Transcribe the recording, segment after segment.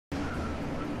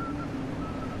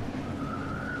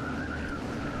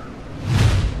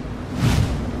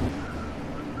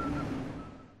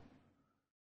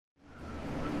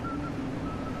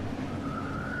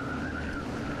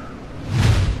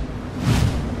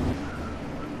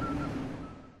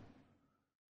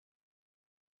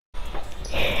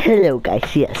Hello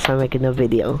guys, yes, I'm making a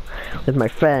video with my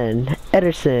friend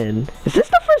Ederson. Is this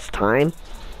the first time?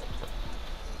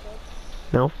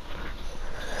 No?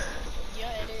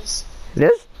 Yeah, it is. It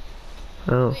is?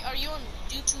 Oh. Wait, are you on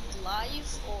YouTube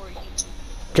Live or YouTube?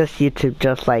 Just YouTube,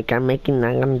 just like I'm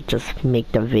gonna just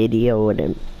make the video and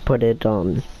then put it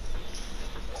on.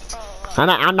 Oh,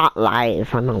 I'm not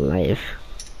live, I'm not live.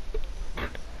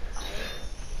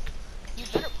 you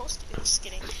better post it. Just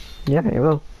kidding. Yeah, I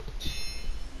will.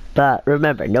 But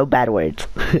remember, no bad words.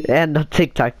 And no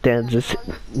TikTok dances.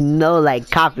 No like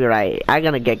copyright. I'm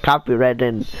gonna get copyright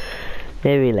and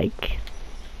maybe like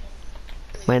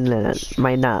might not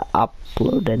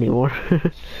upload anymore.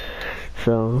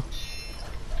 So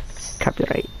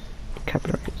copyright. Oh,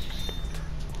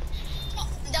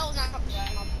 that was not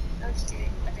copyright. I'm just kidding.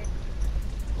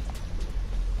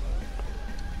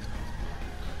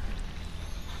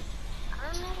 I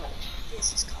don't know what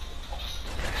this is copyright.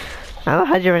 I'm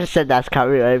 100% that's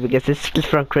copyright because it's just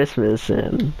from Christmas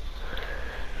and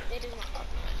It is not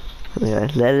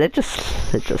copyright. yeah, let's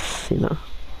just you know,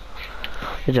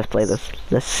 let's just play this.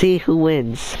 Let's see who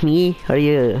wins, me or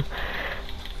you.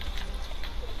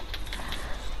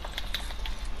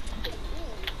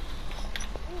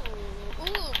 Ooh,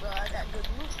 bro, I got good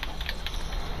moves.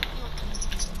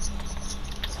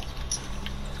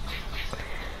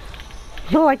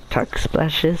 You don't like tuck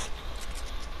splashes?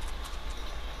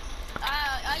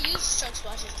 I use truck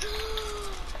splashes.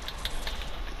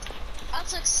 I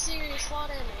took serious fall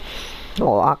damage.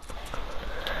 Oh,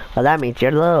 well that means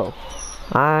you're low.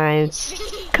 I'm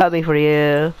coming for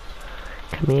you.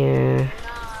 Come here.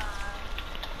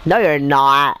 No, you're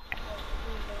not.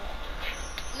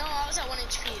 No, I was at 1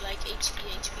 HP, like HP, no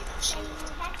shield.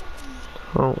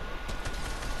 Oh.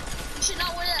 You should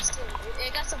not wear that skill.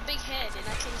 It got some big head, and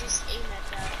I can just aim at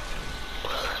that.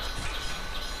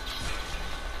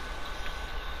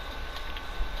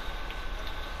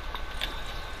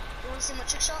 You want to see my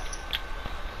trick shot?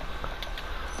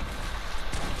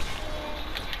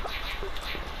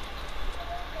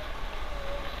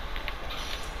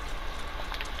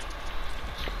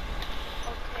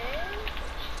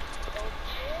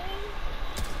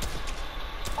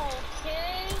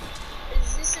 Okay.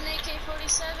 Is this an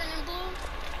AK-47 in blue?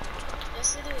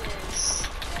 Yes, it is.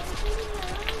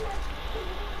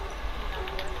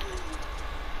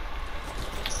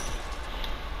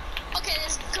 Okay,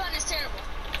 this gun is terrible.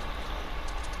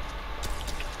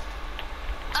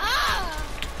 Ah!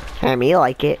 I mean, you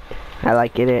like it. I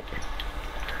like it.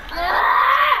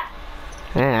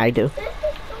 Yeah, I do.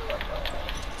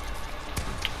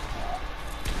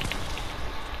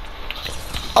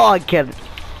 Oh, I can't.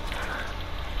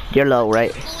 You're low,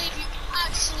 right? I can't believe you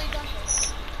actually done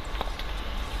this.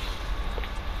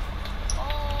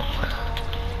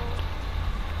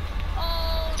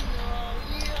 Oh no,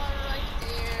 you are right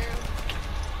there.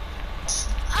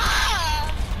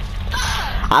 Ah!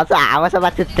 Ah! I was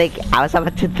about to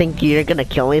think you're gonna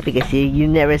kill me because you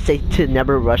never say to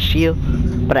never rush you,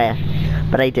 but I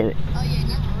didn't. Oh yeah,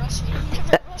 never rush me.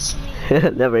 Never rush me.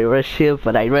 Never rush you,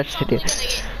 but I rushed you.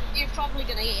 You're probably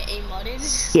gonna get aim-modded.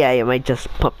 Yeah, you might just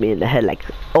pump me in the head like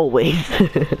always.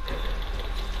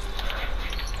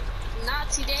 Not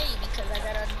today because I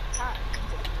got a attack.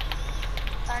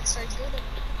 Attacks are good.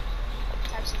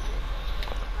 Attacks are good.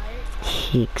 Alright.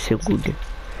 He's so good.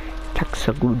 Tax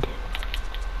so good.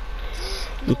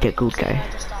 He's a good guy.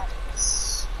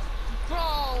 Bro,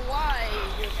 why?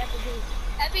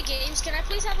 Epic Games, can I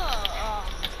please have a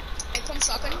pump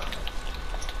shotgun?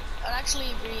 I'd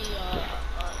actually be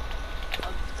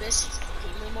best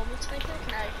gamer moments right there.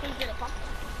 Can I please get a pump?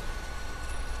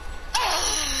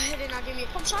 It did not give me a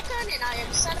pump shotgun, and I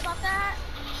am sad about that.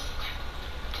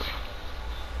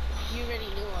 You already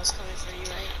knew I was coming for you,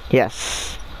 right?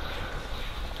 Yes.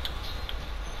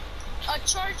 A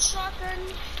charge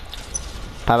shotgun.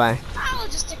 Bye bye. I'll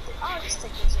just take the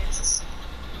chances.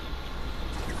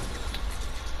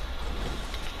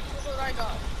 Here's what I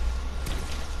got.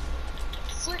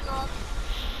 Flint knob.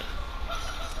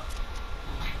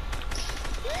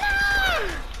 No!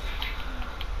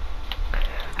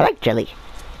 I like jelly.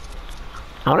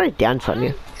 I want to dance on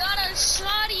you. Got a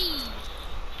shotty.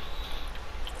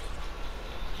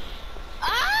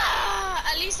 Ah!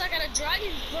 At least I got a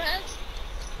dragon breath.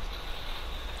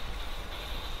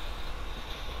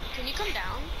 Can you come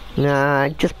down? Nah,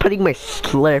 just putting my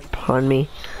slurp on me.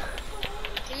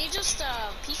 Can you just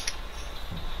peek?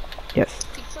 Yes.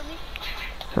 Peek for me?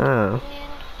 Oh.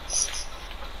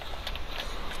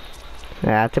 Yeah,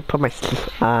 I have to put my Just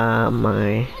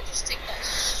take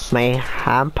that.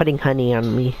 I'm putting honey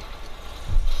on me.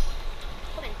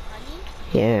 Putting honey?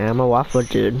 Yeah, I'm a waffle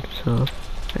dude, so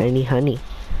I need honey.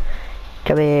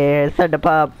 Come here, Thunder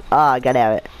Pump. Oh, I gotta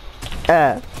have it.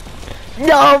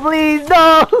 No, please,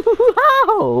 no!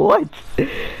 How? What?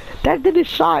 That didn't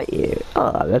shot you.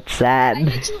 Oh, that's sad. I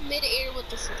hit you mid-air with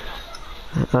the football.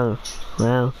 Oh,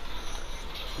 well.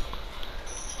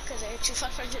 Because I hit you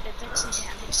 513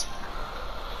 damage.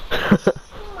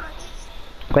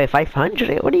 Wait,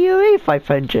 500? What do you mean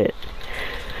 500?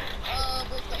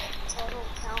 With the total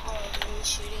count of me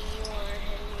shooting you or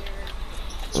hitting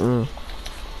your...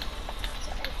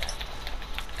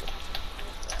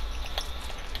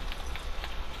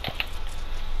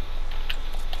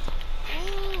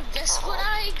 Ooh, guess what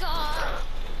I got?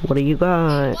 What do you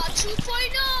got?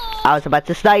 2.0! I was about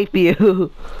to snipe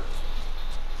you.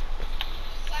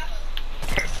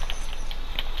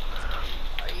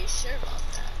 Are you sure about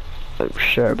that? I'm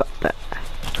sure about that.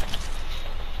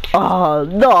 Oh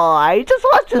no, I just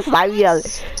want to snipe you.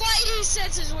 Spidey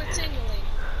senses were tingling.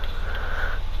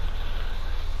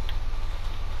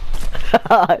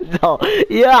 No,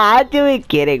 you have to be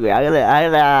kidding me. I'm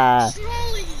gonna.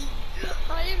 Trolling you.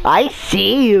 I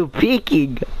see you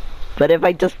peeking, but if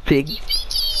I just peek.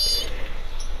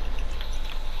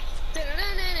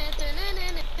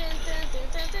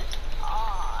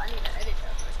 Oh, I need to edit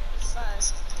that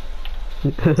fast.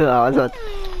 I was about.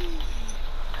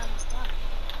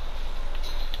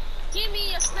 Give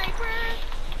me a sniper,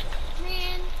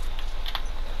 man.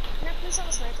 Can I please have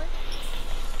a sniper?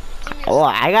 Give me a Oh,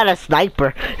 I got a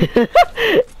sniper. Me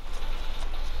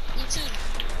too.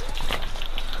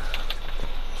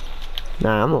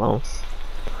 Nah, I'm low.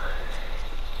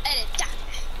 Edit that.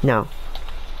 No.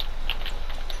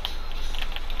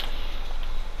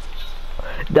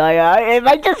 No, yeah, if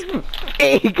I just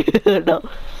peek. No.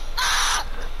 Ah!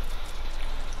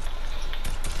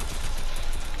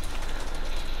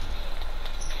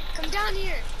 Come down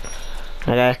here.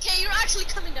 Okay. Okay, you're actually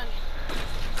coming down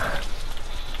here.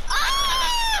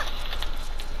 Ah!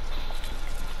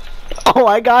 Oh,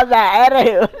 I got that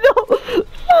edit. No.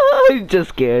 I'm just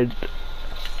scared.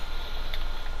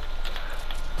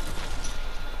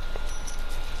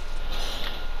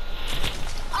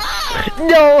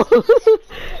 No!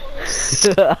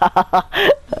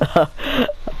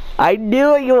 I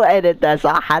knew you would edit that, so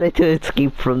I had to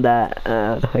escape from that.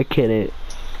 I couldn't.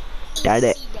 Darn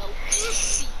it.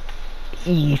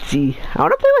 Easy. I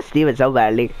wanna play with Steven so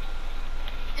badly.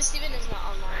 Steven is not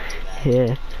online too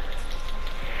bad.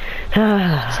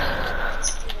 Yeah.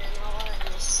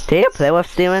 Steven, Do you play with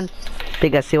Steven?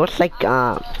 Because he was like, I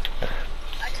kind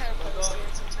of play with Steven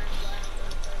sometimes, but I don't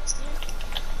really play with Steven.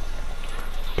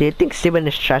 do you think Steven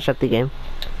is trash at the game?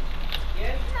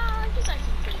 Nah, he's actually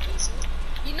pretty decent.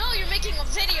 You know you're making a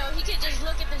video, he could just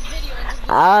look at this video and just be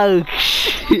Oh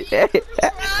shit.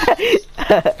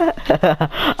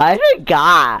 I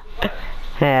forgot.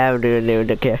 Hey, I'm doing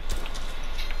it, okay.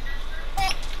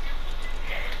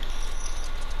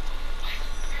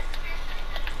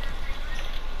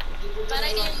 Bad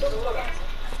idea.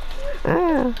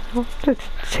 Let's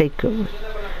take him.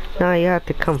 No, you have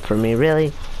to come for me,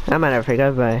 really? I'm gonna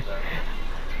forget by.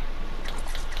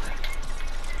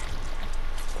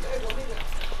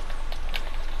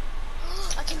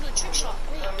 I can do a trick shot.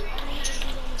 Wait, let me just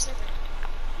read on the server.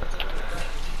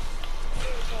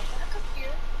 Back up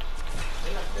here.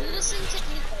 Do the same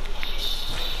technique that we did.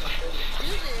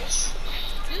 Do this.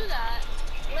 Do that.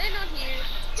 Land on here.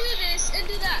 Do this and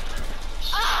do that.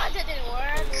 Ah, that didn't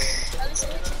work. At least I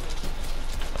hit you.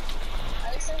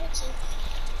 At least I hit you.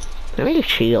 Let me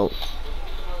shield.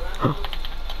 I'm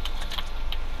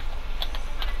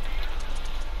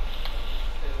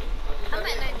at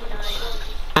 99.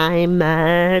 I'm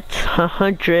at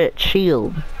 100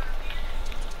 shield.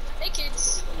 Hey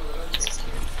kids.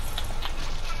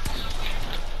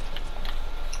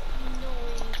 No,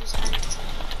 you just had it.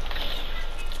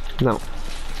 No.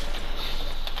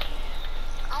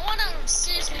 I wanna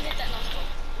seriously hit that knuckle.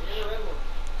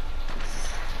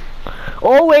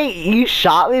 Oh wait, you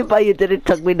shot me but you didn't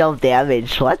took me no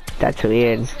damage. What? That's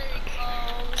weird. Very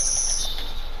close.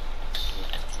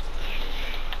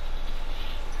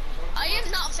 I am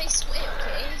not face away,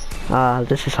 okay?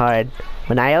 This is hard.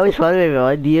 When I always want to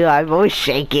run you, I'm always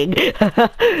shaking. I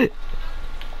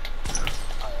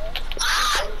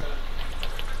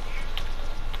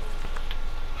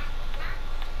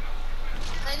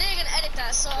know you're gonna edit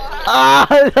that, so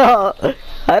No!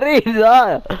 Hurry,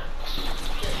 no!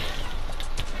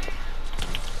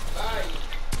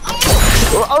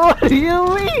 What do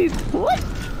you mean? What?